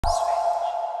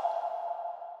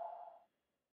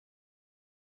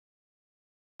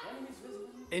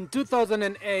In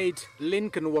 2008,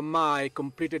 Lincoln Wamai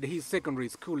completed his secondary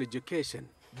school education.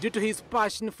 Due to his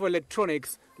passion for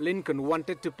electronics, Lincoln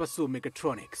wanted to pursue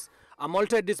mechatronics, a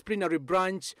multidisciplinary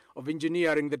branch of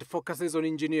engineering that focuses on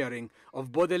engineering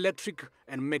of both electric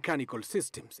and mechanical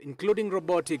systems, including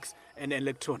robotics and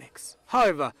electronics.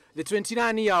 However, the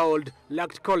 29-year-old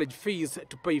lacked college fees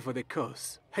to pay for the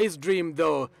course. His dream,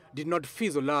 though, did not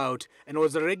fizzle out and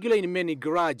was a regular in many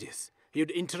garages. He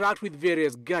would interact with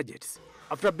various gadgets.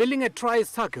 After building a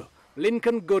tricycle,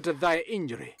 Lincoln got a thigh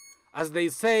injury. As they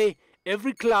say,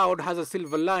 every cloud has a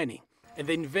silver lining, and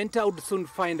the inventor would soon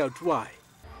find out why.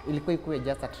 Ilikuwa ikuwe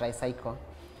just a tricycle,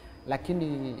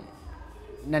 lakini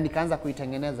na nikaanza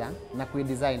kuitengeneza na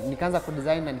kuidesign. Nikaanza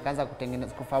kudesign na nikaanza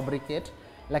kutengeneza, kufabricate,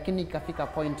 lakini ikafika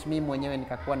point mimi mwenyewe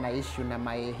nikakuwa na issue na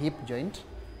my hip joint.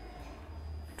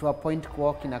 To a point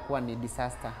walk inakuwa ni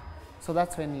disaster. So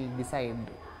that's when I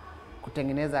decided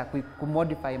kutengeneza,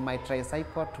 kumodify my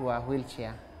tricycle to a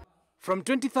wheelchair. From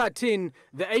 2013,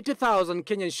 the 80,000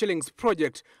 Kenyan shillings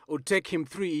project would take him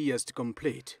 3 years to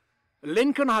complete.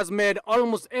 Lincoln has made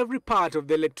almost every part of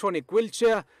the electronic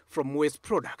wheelchair from waste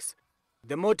products.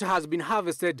 The motor has been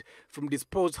harvested from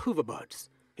disposed hoverboards.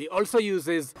 He also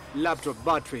uses laptop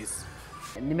batteries.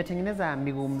 Nimetengeneza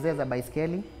miguu mzee za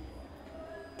baiskeli,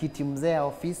 kiti mzee ya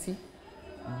ofisi,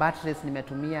 batteries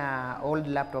nimetumia old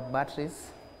laptop batteries.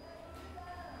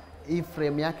 Hii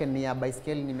frame yake ni ya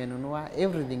baiskeli nimenunua,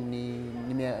 everything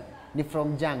ni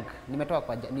from junk. Nimetoa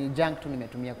kwa ni junk tu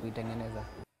nimetumia kuitengeneza.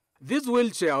 This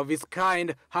wheelchair of its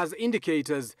kind has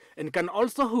indicators and can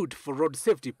also hood for road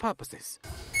safety purposes.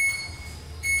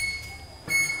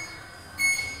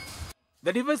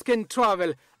 The device can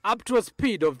travel up to a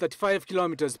speed of 35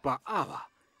 kilometers per hour.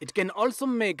 It can also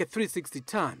make a 360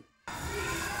 turn.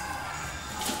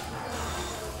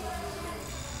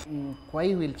 Kwa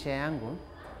hii wheelchair yangu,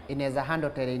 inaweza handle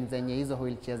terrain zenye hizo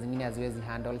wheelchair zingine haziwezi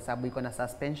handle, sababu iko na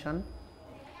suspension.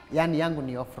 Yani yangu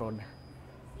ni off-road.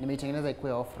 Nimeitengeneza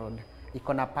ikuwe off-road.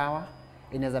 Iko na power,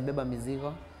 inaweza beba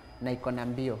mizigo na iko na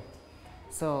mbio.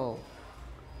 So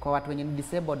kwa watu wenye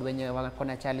disabled, wenye wako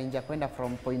na challenge ya kwenda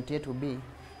from point A to B,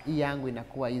 hii yangu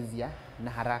inakuwa easier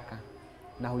na haraka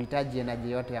na huhitaji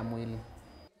energy yote ya mwili.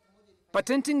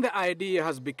 Patenting the idea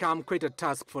has become quite a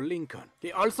task for Lincoln.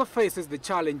 He also faces the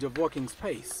challenge of working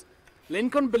space.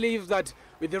 Lincoln believes that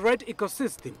with the right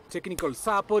ecosystem, technical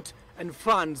support and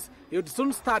funds, he would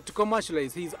soon start to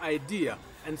commercialize his idea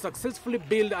and successfully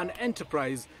build an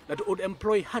enterprise that would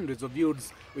employ hundreds of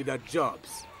youths without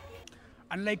jobs.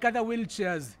 Unlike other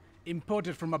wheelchairs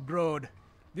imported from abroad,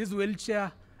 this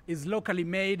wheelchair is locally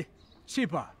made,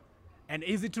 cheaper and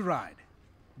easy to ride.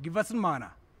 Giverson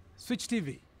Maina, Switch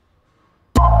TV.